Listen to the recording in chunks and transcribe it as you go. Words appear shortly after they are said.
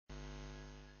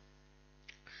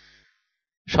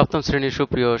সপ্তম শ্রেণীর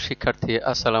সুপ্রিয় শিক্ষার্থী,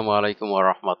 আসসালামু আলাইকুম ওয়া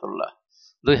রাহমাতুল্লাহ।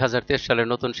 2023 সালের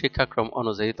নতুন শিক্ষাক্রম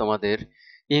অনুযায়ী তোমাদের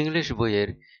ইংলিশ বইয়ের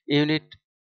ইউনিট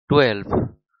 12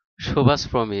 শোভাস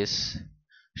প্রমিস,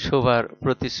 শোভার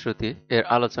প্রতিশ্রুতি এর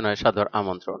আলোচনায় সাদর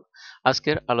আমন্ত্রণ।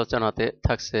 আজকের আলোচনাতে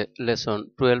থাকছে lesson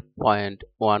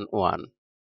 12.11।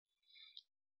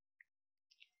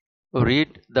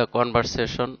 Read the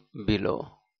conversation below.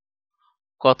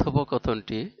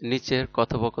 কথোপকথনটি, নিচের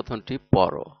কথোপকথনটি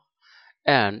পড়ো।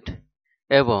 অ্যান্ড,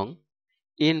 এবং,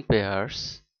 ইন পেয়ার্স,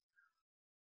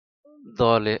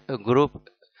 দলে, গ্রুপ,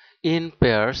 ইন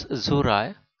পেয়ার্স,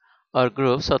 জোড়ায়, আর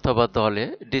গ্রুপস অথবা দলে,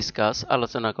 ডিসকাস,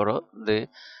 আলোচনা করো, the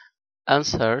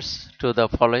answers to the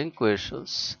following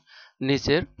questions,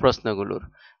 নিচের প্রশ্নগুলোর।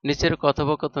 নিচের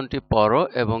কথোপকথনটি পড়ো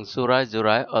এবং জোড়ায়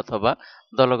জোড়ায় অথবা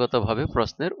দলগতভাবে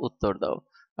প্রশ্নের উত্তর দাও।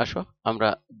 আসো আমরা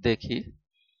দেখি।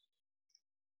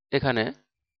 এখানে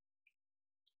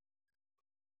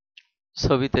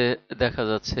ছবিতে দেখা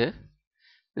যাচ্ছে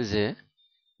যে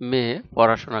মেয়ে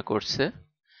পড়াশোনা করছে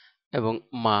এবং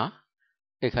মা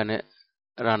এখানে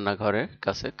রান্নাঘরের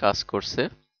কাছে কাজ করছে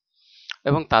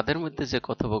এবং তাদের মধ্যে যে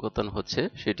কথোপকথন হচ্ছে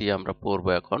সেটি আমরা পড়ব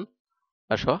এখন।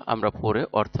 আসো আমরা পড়ে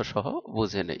অর্থসহ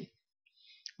বুঝে নেই।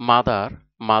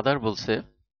 মাদার বলছে,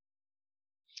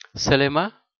 সেলেমা,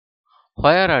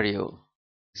 হোয়ার আর ইউ?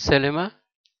 সেলেমা,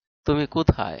 তুমি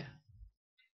কোথায়?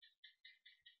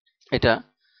 এটা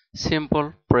সিম্পল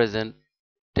প্রেজেন্ট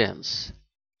টেন্স।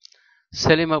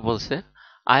 সেলিমা বলছে,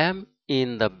 I am in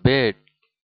the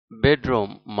bedroom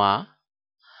মা।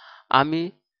 আমি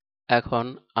এখন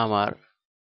আমার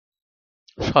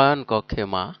শয়নকক্ষে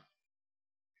মা।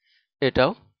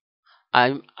 এটাও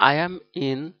I am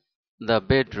in the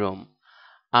bedroom,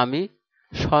 আমি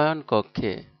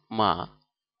শয়নকক্ষে মা।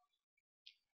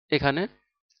 এখানে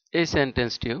এই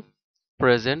সেন্টেন্সটিও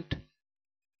প্রেজেন্ট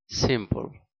সিম্পল।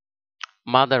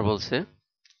 মাদার বলছে,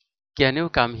 can you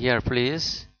come here please?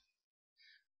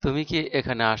 তুমি কি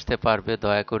এখানে আসতে পারবে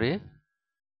দয়া করে?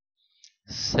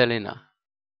 Selina,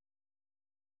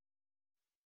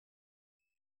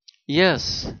 yes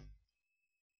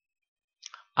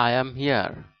I am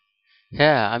here.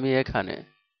 হ্যাঁ আমি এখানে।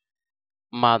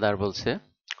 মাদার বলছে,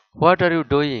 what are you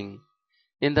doing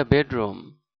in the bedroom?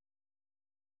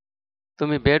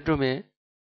 তুমি বেডরুমে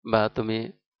বা তুমি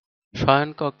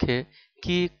শয়নকক্ষে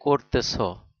কি করতেছ?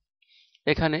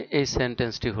 এখানে এই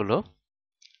সেন্টেন্সটি হলো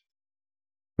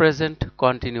প্রেজেন্ট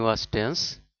কন্টিনিউয়াস টেন্স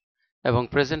এবং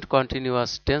প্রেজেন্ট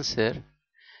কন্টিনিউয়াস টেন্সের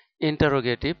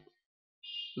ইন্টারোগেটিভ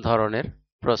ধরনের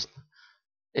প্রশ্ন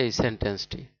এই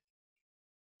সেন্টেন্সটি।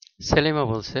 সেলিমা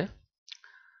বলছে,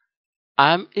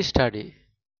 আই এম স্টাডি।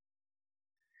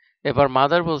 এবার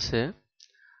মাদার বলছে,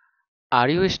 are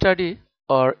you study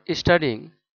or studying?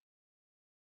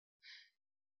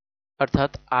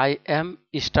 অর্থাৎ আই এম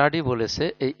স্টাডি বলেছে,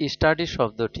 এই স্টাডি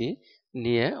শব্দটি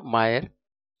নিয়ে মায়ের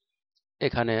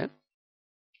এখানে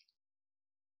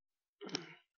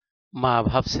মা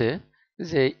ভাবছে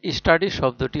যে স্টাডি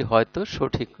শব্দটি হয়তো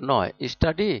সঠিক নয়,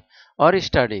 স্টাডি অর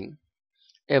স্টাডিং।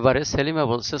 এবারে সেলিমা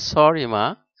বলছে, সরি মা,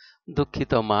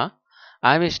 দুঃখিত মা,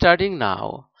 আই এম স্টাডিং নাও,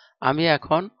 আমি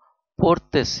এখন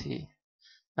পড়তেছি।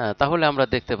 তাহলে আমরা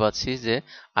দেখতে পাচ্ছি যে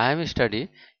আই এম স্টাডি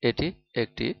এটি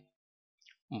একটি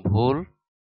ভুল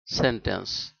সেন্টেন্স,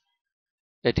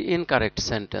 এটি ইনকারেক্ট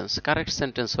সেন্টেন্স। কারেক্ট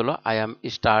সেন্টেন্স হলো আই এম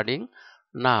স্টাডিং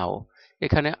নাও।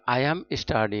 এখানে আই এম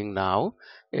স্টাডিং নাও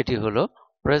এটি হলো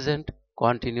প্রেজেন্ট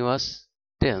কন্টিনিউয়াস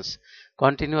টেন্স।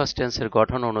 কন্টিনিউয়াস টেন্সের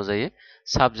গঠন অনুযায়ী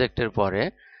সাবজেক্টের পরে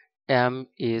এম,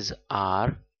 ইজ, আর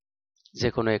যে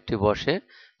কোনো একটি বসে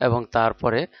এবং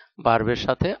তারপরে ভার্বের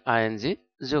সাথে আইএনজি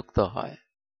যুক্ত হয়।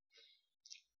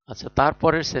 আচ্ছা,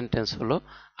 তারপরের সেন্টেন্স হলো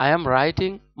I am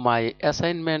writing my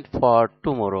assignment for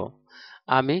tomorrow.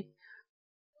 আমি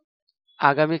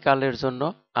আগামীকালের জন্য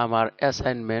আমার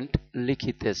অ্যাসাইনমেন্ট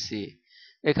লিখিতেছি।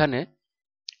 এখানে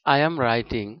I am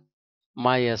writing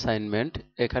my assignment,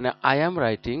 এখানে আই এম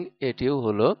রাইটিং এটিও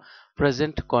হলো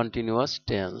প্রেজেন্ট কন্টিনিউয়াস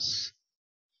টেন্স।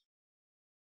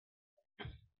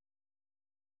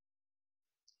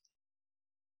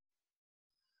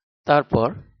 তারপর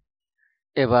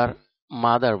এবার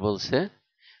মাদার বলছে,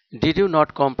 did you not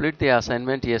complete the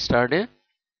assignment yesterday?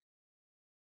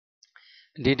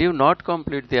 Did you not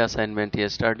complete the assignment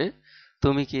yesterday?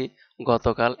 তুমি কি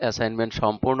গতকাল অ্যাসাইনমেন্ট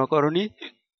সম্পূর্ণ করনি?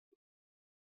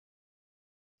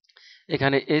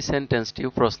 এখানে এই সেন্টেন্সটি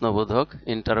প্রশ্নবোধক,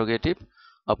 ইন্টারোগেটিভ।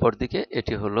 অপরদিকে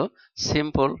এটি হলো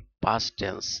সিম্পল পাস্ট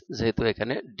টেন্স, যেহেতু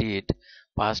এখানে ডিড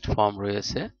পাস্ট ফর্ম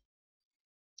রয়েছে।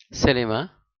 Selima,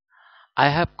 I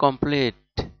have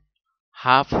complete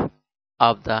half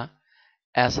of the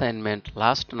assignment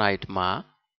last night, Ma.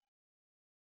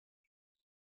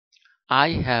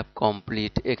 I have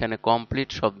complete, এখানে কমপ্লিট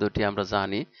শব্দটি আমরা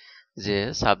জানি যে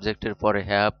সাবজেক্টের পরে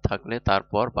হ্যাভ থাকলে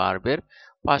তারপর ভার্বের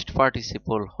পাস্ট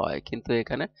পার্টিসিপল হয়, কিন্তু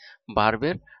এখানে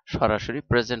ভার্বের সরাসরি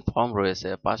প্রেজেন্ট ফর্ম রয়েছে,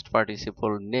 পাস্ট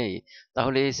পার্টিসিপল নেই,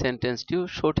 তাহলে এই সেন্টেন্সটিও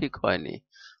সঠিক হয়নি।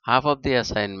 হাফ অফ দি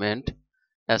অ্যাসাইনমেন্ট,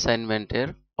 অ্যাসাইনমেন্টের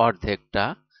অর্ধেকটা,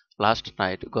 লাস্ট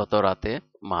নাইট গত রাতে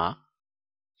মা,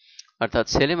 অর্থাৎ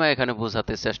সেলিমা এখানে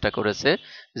বোঝাতে চেষ্টা করেছে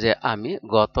যে আমি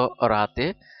গত রাতে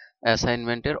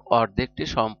অ্যাসাইনমেন্টের অর্ধেকটি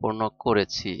সম্পূর্ণ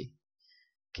করেছি,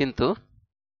 কিন্তু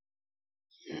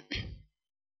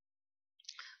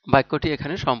বাক্যটি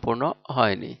এখানে সম্পূর্ণ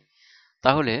হয়নি।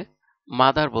 তাহলে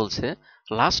মাদার বলছে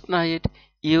last night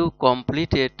you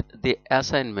completed the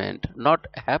assignment, not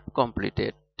have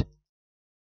completed.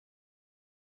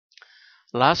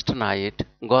 Last night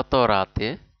গত রাতে,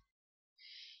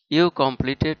 ইউ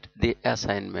কমপ্লিটেড দি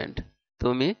অ্যাসাইনমেন্ট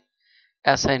তুমি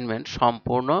অ্যাসাইনমেন্ট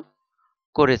সম্পূর্ণ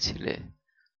করেছিলে।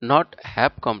 নট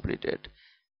হ্যাভ কমপ্লিটেড,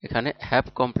 এখানে হ্যাভ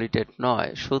কমপ্লিটেড নয়,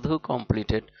 শুধু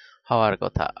কমপ্লিটেড হওয়ার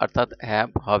কথা, অর্থাৎ হ্যাভ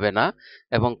হবে না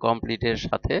এবং কমপ্লিটের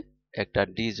সাথে একটা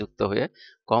ডি যুক্ত হয়ে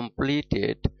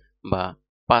কমপ্লিটেড বা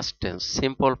past tense,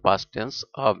 simple past tense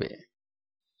হবে।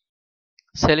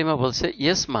 সেলিমা বলছে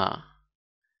ইয়েস মা,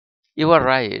 ইউ আর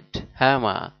রাইট, হ্যাঁ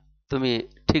মা তুমি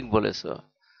ঠিক বলেছ।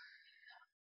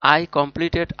 I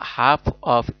completed half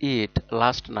of it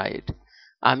last night,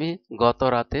 আমি গত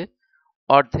রাতে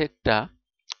অর্ধেকটা,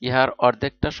 ইহার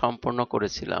অর্ধেকটা সম্পূর্ণ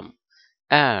করেছিলাম।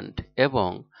 অ্যান্ড এবং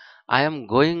I am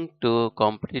going to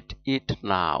complete it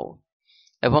নাও,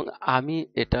 এবং আমি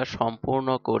এটা সম্পূর্ণ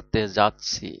করতে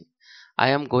যাচ্ছি। I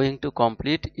am going to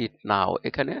complete it নাও,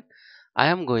 এখানে আই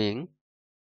এম গোয়িং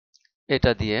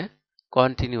এটা দিয়ে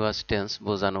কন্টিনিউয়াস টেন্স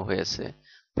বোঝানো হয়েছে,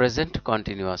 প্রেজেন্ট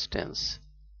কন্টিনিউয়াস টেন্স।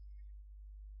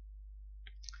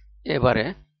 এবারে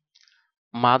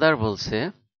মাদার বলছে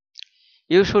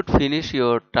you should finish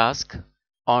your task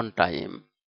on time,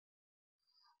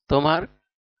 তোমার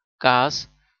কাজ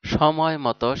সময়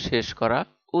মতো শেষ করা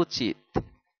উচিত।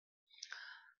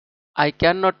 I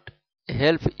can not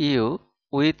help you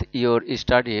with your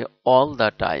study all the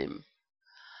time,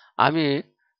 আমি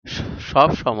সব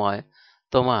সময়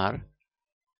তোমার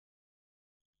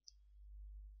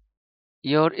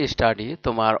ইউর স্টাডি,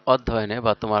 তোমার অধ্যয়নে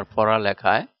বা তোমার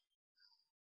পড়ালেখায়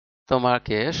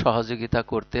তোমাকে সহযোগিতা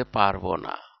করতে পারবো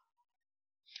না।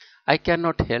 I can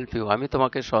not help you, আমি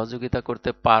তোমাকে সহযোগিতা করতে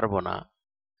পারবো না।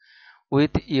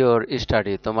 উইথ ইউর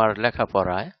স্টাডি, তোমার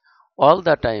লেখাপড়ায়। অল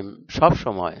দ্য টাইম, সব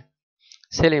সময়।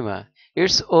 সেলিমা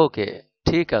ইটস ওকে,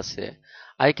 ঠিক আছে।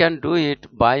 I can do it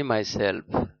by my self,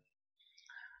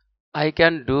 I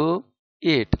can do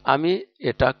it, আমি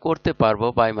এটা করতে পারবো,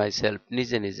 বাই মাই সেলফ,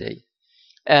 নিজে নিজেই।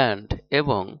 অ্যান্ড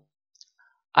এবং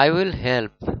I will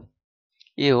help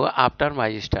you after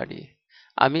my study,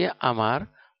 আমি আমার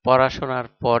পড়াশোনার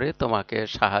পরে তোমাকে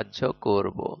সাহায্য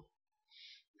করব।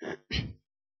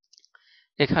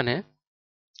 এখানে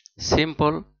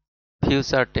সিম্পল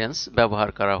ফিউচার টেন্স ব্যবহার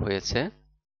করা হয়েছে।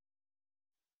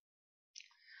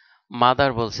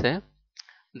 মাদার বলছে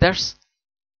that's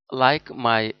like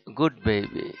my good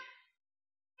baby,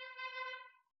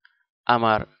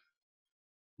 আমার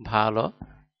ভালো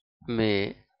মেয়ে,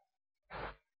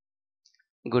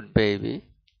 good baby.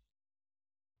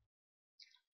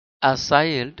 A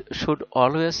child should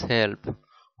always help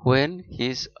when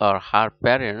his or her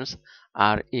parents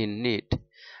are in need.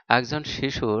 একজন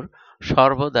শিশুর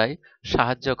সর্বদাই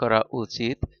সাহায্য করা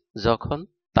উচিত যখন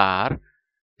তার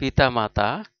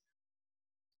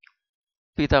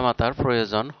পিতামাতার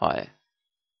প্রয়োজন হয়।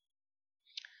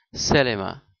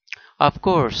 সেলিমা অফ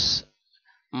কোর্স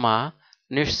মা,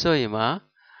 নিশ্চয়ই মা।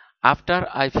 After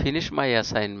I finish my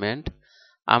assignment,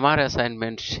 আমার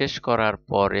অ্যাসাইনমেন্ট শেষ করার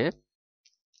পরে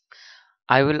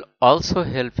I will also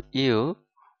help you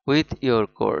with your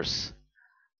course,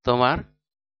 তোমার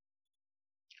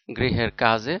গৃহের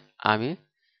কাজে আমি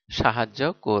সাহায্য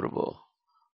করব।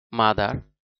 মাদার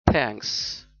থ্যাঙ্কস,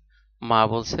 মা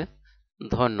বলছে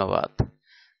ধন্যবাদ।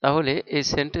 তাহলে এই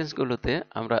সেন্টেন্সগুলোতে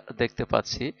আমরা দেখতে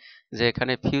পাচ্ছি যে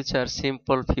এখানে ফিউচার,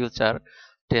 সিম্পল ফিউচার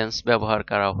টেন্স ব্যবহার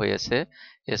করা হয়েছে,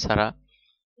 এছাড়া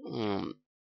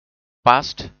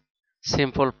পাস্ট,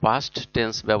 সিম্পল পাস্ট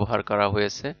টেন্স ব্যবহার করা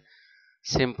হয়েছে,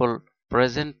 সিম্পল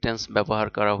প্রেজেন্ট টেন্স ব্যবহার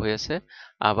করা হয়েছে,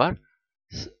 আবার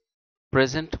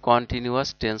প্রেজেন্ট কন্টিনিউয়াস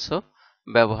টেন্সও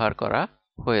ব্যবহার করা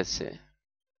হয়েছে।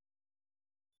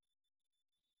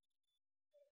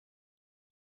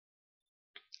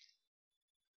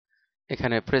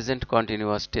 এখানে প্রেজেন্ট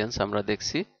কন্টিনিউয়াস টেন্স আমরা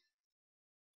দেখছি,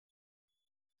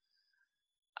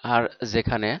 আর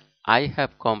যেখানে আই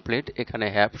হ্যাভ কমপ্লিট, এখানে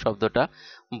হ্যাভ শব্দটা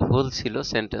ভুল ছিল,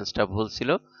 সেন্টেন্সটা ভুল ছিল,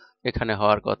 এখানে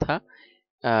হওয়ার কথা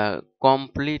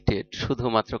কমপ্লিটেড,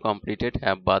 শুধুমাত্র কমপ্লিটেড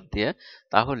হ্যাভ বাদ দিয়ে,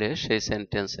 তাহলে সেই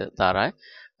সেন্টেন্সে দাঁড়ায়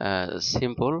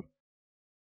সিম্পল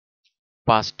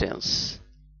পাস্ট টেন্স।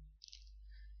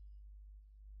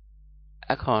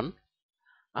 এখন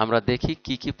আমরা দেখি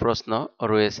কি কি প্রশ্ন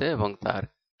রয়েছে এবং তার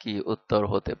কি উত্তর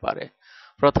হতে পারে।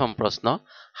 প্রথম প্রশ্ন,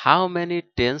 how many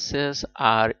tenses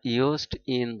are used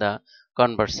in the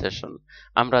conversation?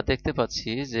 আমরা দেখতে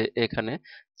পাচ্ছি যে এখানে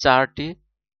 4টি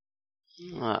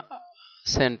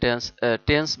সেন্টেন্স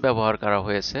টেন্স ব্যবহার করা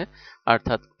হয়েছে,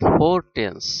 অর্থাৎ 4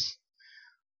 tense.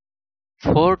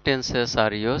 4 tenses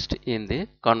are used in the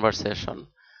conversation.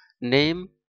 Name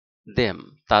them,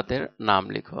 তাদের নাম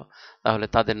লিখো। তাহলে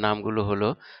তাদের নামগুলো হলো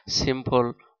simple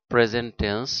present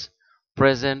tense,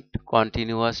 present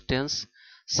continuous tense,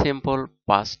 simple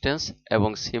past tense এবং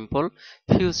সিম্পল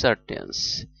ফিউচার টেন্স।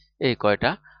 এই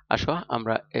কয়টা, আসো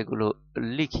আমরা এগুলো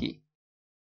লিখি।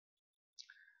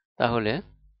 তাহলে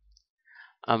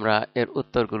আমরা এর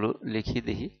উত্তরগুলো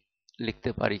দেখি লিখতে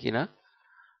পারি কিনা।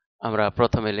 আমরা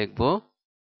প্রথমে লিখব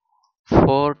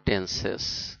 4 tenses।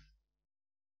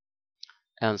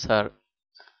 অ্যান্সার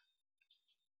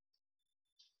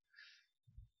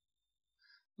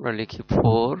আমরা লিখি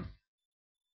 4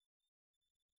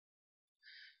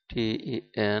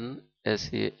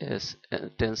 TENSES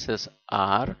tenses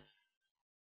are,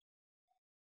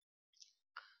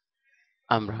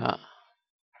 আমরা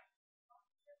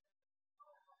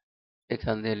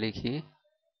এখান দিয়ে লিখি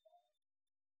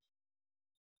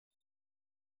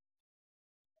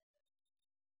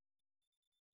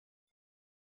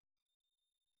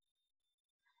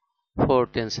 4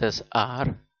 tenses are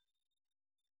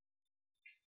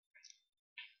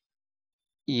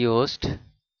used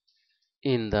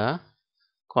in the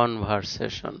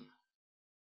conversation।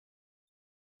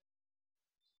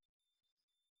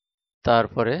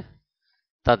 তারপরে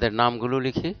তাদের নামগুলো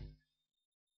লিখি,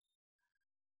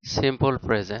 simple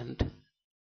present,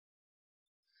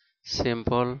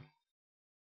 simple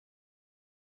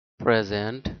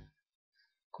present,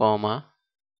 comma,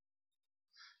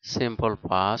 simple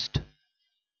past,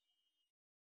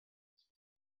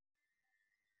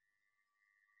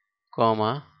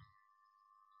 comma,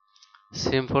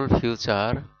 simple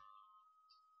future,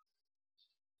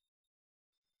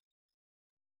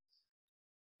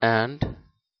 and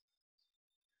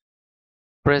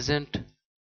present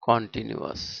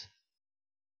continuous।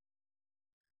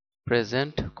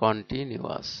 present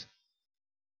continuous।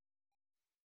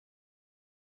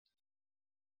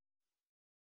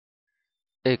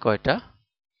 এই কয়টা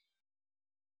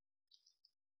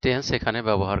টেন্স এখানে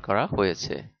ব্যবহার করা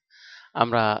হয়েছে।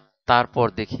 আমরা তারপর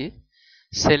দেখি,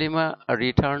 Selima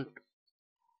return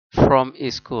from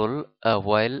school a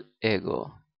while ago।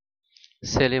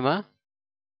 Selima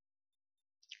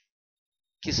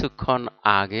কিছুক্ষণ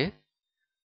আগে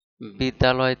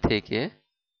বিদ্যালয় থেকে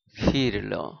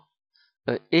ফিরল।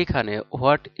 এখানে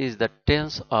what is the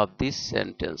tense of this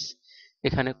sentence?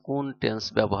 এখানে কোন টেন্স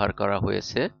ব্যবহার করা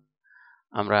হয়েছে?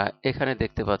 আমরা এখানে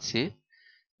দেখতে পাচ্ছি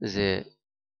যে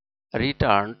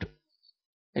রিটার্নড,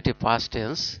 এটি পাস্ট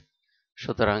টেন্স,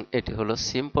 সুতরাং এটি হলো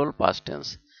সিম্পল পাস্ট টেন্স।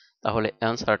 তাহলে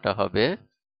অ্যান্সারটা হবে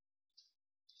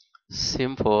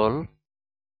সিম্পল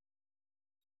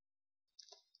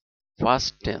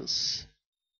পাস্ট টেন্স।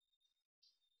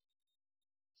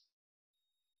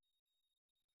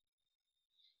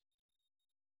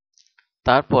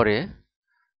 তারপরে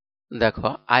দেখো,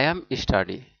 I am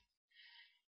study,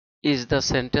 is the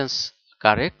sentence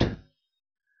correct?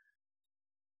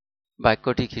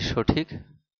 বাক্যটি কি সঠিক?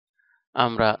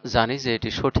 আমরা জানি যে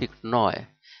এটি সঠিক নয়,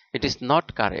 it is not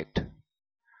correct.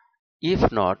 If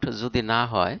not, যদি না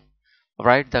হয়,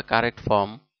 write the correct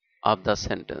form of the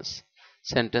sentence,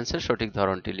 সেন্টেন্সের সঠিক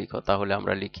ধরনটি লিখো। তাহলে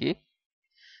আমরা লিখি,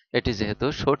 এটি যেহেতু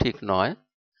সঠিক নয়,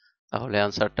 তাহলে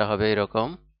অ্যান্সারটা হবে এরকম,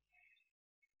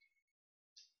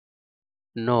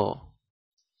 নো,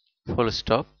 ফুল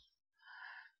স্টপ।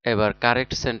 এবার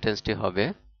কারেক্ট সেন্টেন্সটি হবে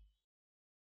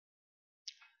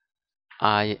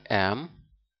I am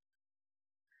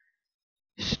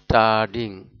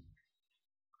studying.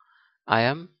 I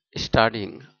am studying,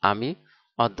 আমি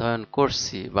অধ্যয়ন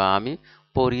করছি বা আমি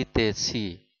পড়িতেছি,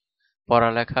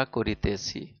 পড়ালেখা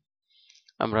করিতেছি।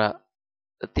 আমরা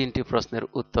 3টি প্রশ্নের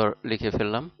উত্তর লিখে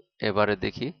ফেললাম। এবারে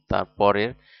দেখি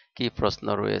তারপরের কি প্রশ্ন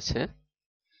রয়েছে।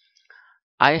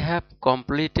 I have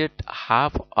completed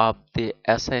half of the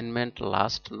assignment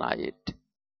last night।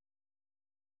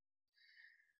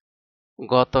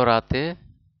 গত রাতে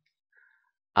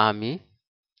আমি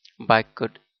বাক্য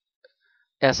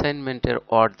অ্যাসাইনমেন্টের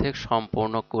অর্ধেক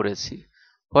সম্পূর্ণ করেছি।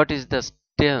 What is the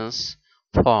tense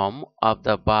form of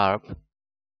the verb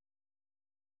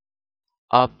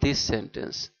of this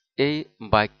sentence? এই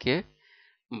বাক্যে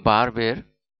ভার্বের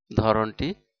ধরনটি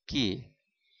কি?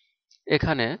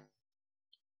 এখানে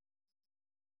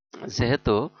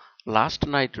যেহেতু লাস্ট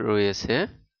নাইট রয়েছে,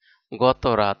 গত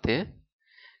রাতে,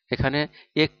 এখানে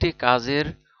একটি কাজের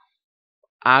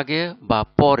আগে বা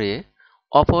পরে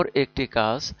অপর একটি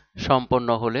কাজ সম্পন্ন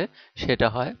হলে সেটা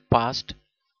হয় পাস্ট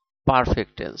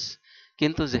পারফেক্ট টেন্স।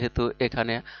 কিন্তু যেহেতু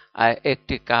এখানে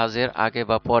একটি কাজের আগে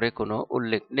বা পরে কোনো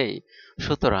উল্লেখ নেই,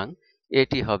 সুতরাং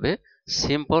এটি হবে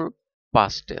সিম্পল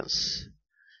পাস্ট টেন্স।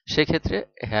 সেক্ষেত্রে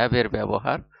হ্যাভ এর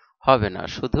ব্যবহার হবে না,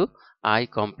 শুধু I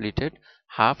completed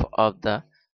half of the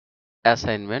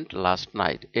assignment last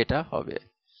night এটা হবে।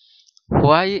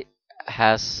 Why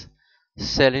has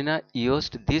Selina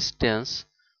used this tense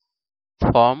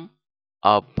form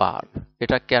of verb?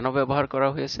 এটা কেন ব্যবহার করা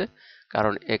হয়েছে?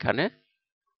 কারণ এখানে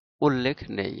উল্লেখ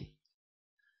নেই,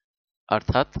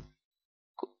 অর্থাৎ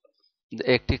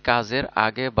একটি কাজের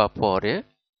আগে বা পরে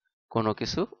কোনো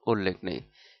কিছু উল্লেখ নেই।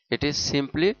 এটি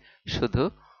সিম্পলি শুধু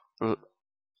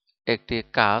একটি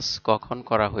কাজ কখন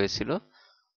করা হয়েছিল,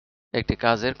 একটি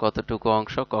কাজের কতটুকু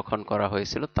অংশ কখন করা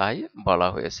হয়েছিল তাই বলা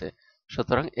হয়েছে।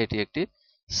 সুতরাং এটি একটি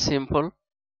সিম্পল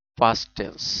পাস্ট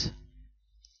টেন্স।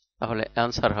 তাহলে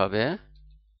অ্যান্সার হবে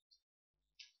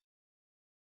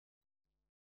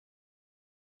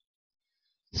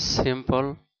simple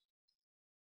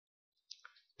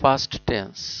past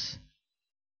tense,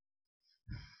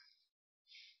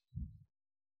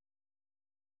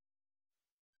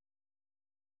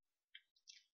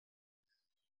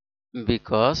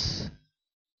 because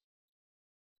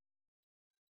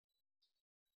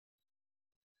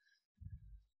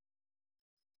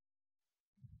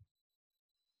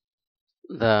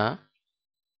the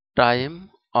time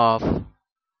of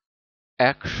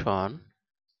action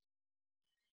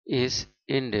is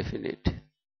indefinite.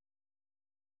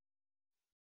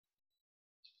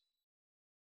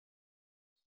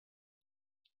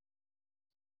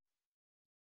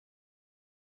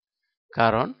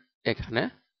 কারণ এখানে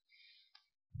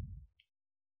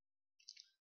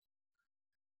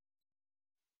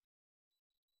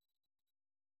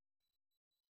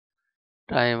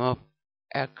time of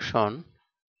action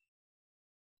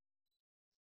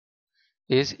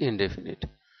is indefinite,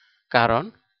 কারণ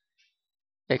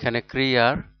এখানে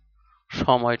ক্রিয়ার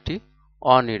সময়টি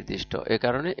অনির্দিষ্ট, এ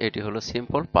কারণে এটি হলো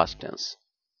সিম্পল পাস্ট টেন্স।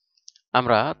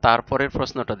 আমরা তারপরের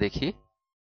প্রশ্নটা দেখি।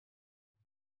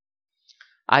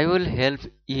 I will help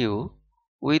you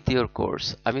with your course.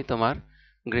 আমি তোমার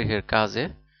গৃহের কাজে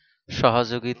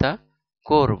সহযোগিতা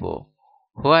করব।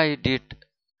 Why did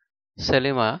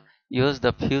Selima use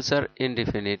the future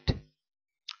indefinite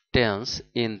tense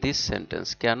in this sentence?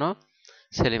 কেন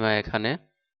সেলিমা এখানে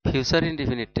ফিউচার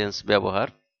ইনডিফিনিট টেন্স ব্যবহার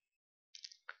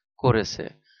করেছে?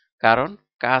 কারণ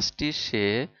কাজটি সে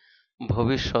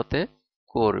ভবিষ্যতে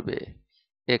করবে,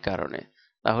 এ কারণে।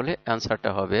 তাহলে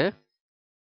অ্যান্সারটা হবে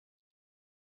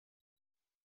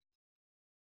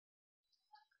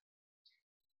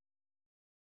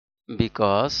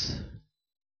because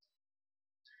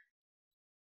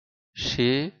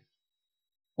she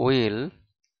will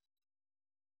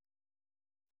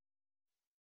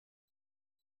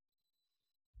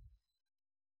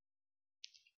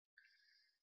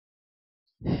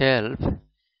help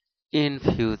in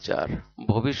future.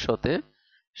 ভবিষ্যতে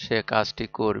সে কাজটি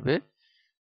করবে,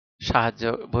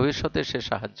 ভবিষ্যতে সে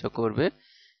সাহায্য করবে,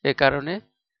 এ কারণে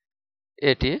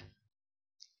এটি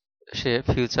সে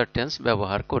ফিউচার টেন্স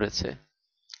ব্যবহার করেছে।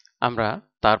 আমরা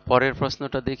তার পরের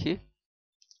প্রশ্নটা দেখি।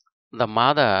 দ্য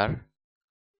মাদার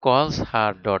কলস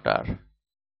হার ডটার।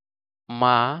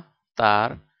 মা তার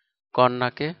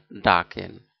কন্যাকে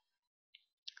ডাকেন।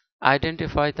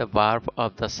 Identify the verb of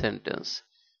the sentence.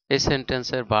 এই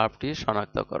সেন্টেন্সের ভার্বটি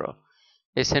শনাক্ত করো।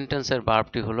 এই সেন্টেন্সের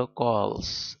ভার্বটি হলো কলস।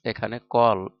 এখানে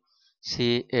কল,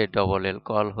 CALL,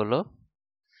 কল হলো,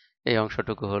 এই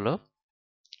অংশটুকু হলো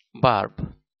verb.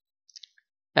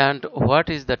 And what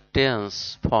is the tense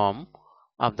form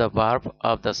of the verb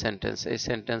of the sentence? এই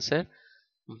সেন্টেন্সের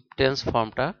টেন্স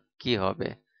ফর্মটা কি হবে?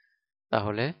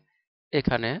 তাহলে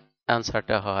এখানে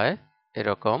অ্যান্সারটা হয়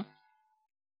এরকম।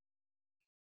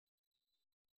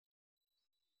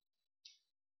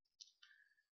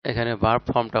 এখানে ভার্ব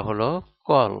ফর্মটা হলো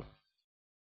কল,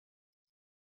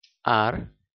 আর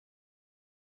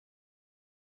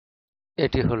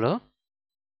এটি হলো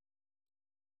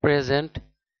প্রেজেন্ট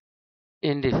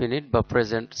ইনডিফিনিট বা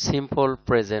present simple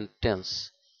present tense.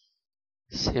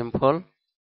 Simple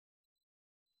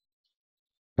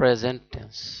present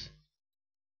tense.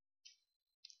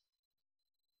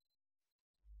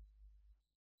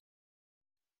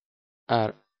 আর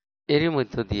এরই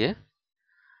মধ্য দিয়ে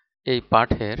এই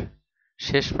পাঠের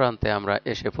শেষ প্রান্তে আমরা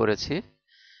এসে পড়েছি।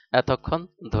 এতক্ষণ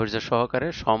ধৈর্য সহকারে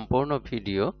সম্পূর্ণ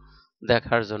ভিডিও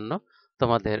দেখার জন্য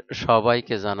তোমাদের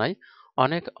সবাইকে জানাই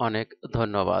অনেক অনেক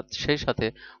ধন্যবাদ। সেই সাথে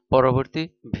পরবর্তী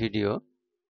ভিডিও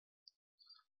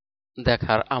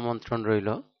দেখার আমন্ত্রণ রইল।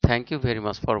 Thank you very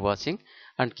much for watching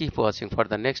and keep watching for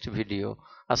the next video.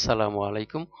 Assalamu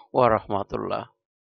alaikum wa rahmatullah.